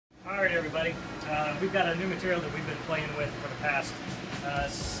Alright everybody, we've got a new material that we've been playing with for the past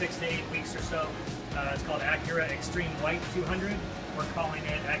 6 to 8 weeks or so. It's called Accura XW200. We're calling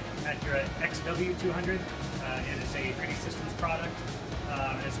it Accura XW200. It is a 3D Systems product.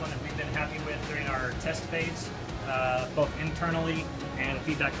 It's one that we've been happy with during our test phase. Both internally and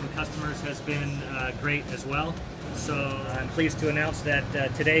feedback from customers has been great as well. So I'm pleased to announce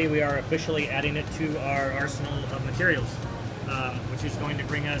that today we are officially adding it to our arsenal of materials, which is going to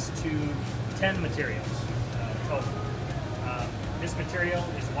bring us to 10 materials total. This material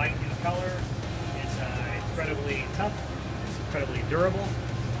is white in color. It's incredibly tough. It's incredibly durable.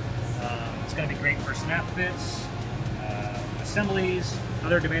 It's going to be great for snap fits, assemblies,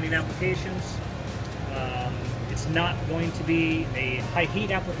 other demanding applications. It's not going to be a high heat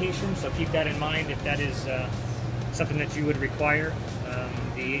application, so keep that in mind if that is something that you would require.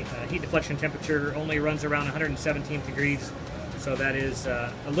 The heat deflection temperature only runs around 117 degrees, so that is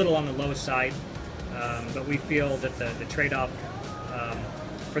a little on the low side, but we feel that the trade-off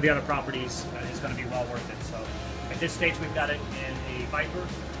for the other properties is going to be well worth it. So at this stage we've got it in a Viper,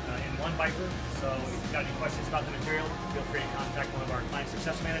 in one Viper, so if you've got any questions about the material, feel free to contact one of our client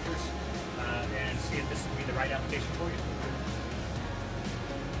success managers and see if this would be the right application for you.